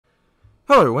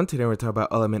Hello everyone, today we're talking about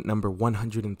element number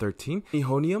 113,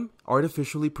 Nihonium,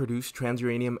 artificially produced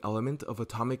transuranium element of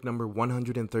atomic number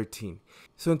 113.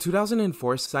 So in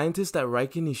 2004, scientists at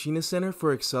Riken Nishina Center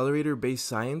for Accelerator-Based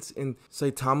Science in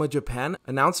Saitama, Japan,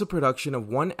 announced the production of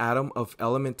one atom of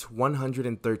element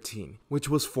 113, which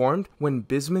was formed when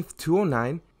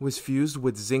bismuth-209 was fused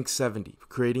with zinc-70,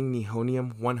 creating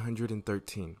Nihonium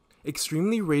 113.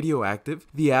 Extremely radioactive,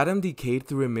 the atom decayed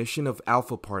through emission of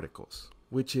alpha particles,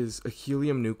 which is a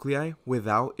helium nuclei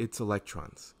without its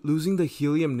electrons. Losing the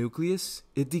helium nucleus,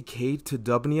 it decayed to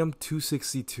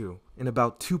dubnium-262 in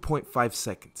about 2.5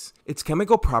 seconds. Its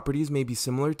chemical properties may be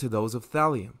similar to those of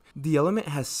thallium. The element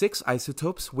has 6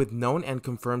 isotopes with known and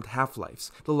confirmed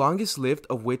half-lives, the longest lived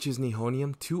of which is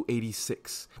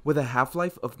Nihonium-286, with a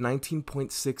half-life of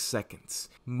 19.6 seconds.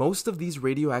 Most of these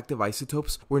radioactive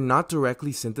isotopes were not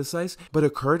directly synthesized, but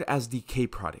occurred as decay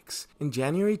products. In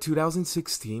January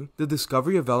 2016, the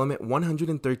discovery of element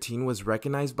 113 was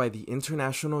recognized by the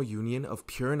International Union of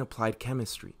Pure and Applied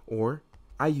Chemistry, or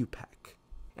IUPAC,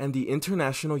 and the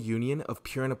International Union of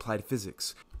Pure and Applied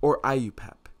Physics, or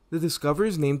IUPAP. The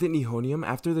discoverers named it Nihonium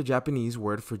after the Japanese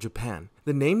word for Japan.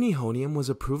 The name Nihonium was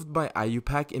approved by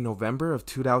IUPAC in November of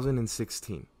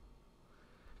 2016.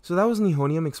 So that was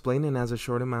Nihonium explained in as a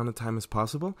short amount of time as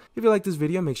possible. If you like this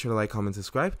video, make sure to like, comment,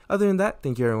 subscribe. Other than that,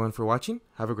 thank you everyone for watching.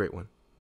 Have a great one.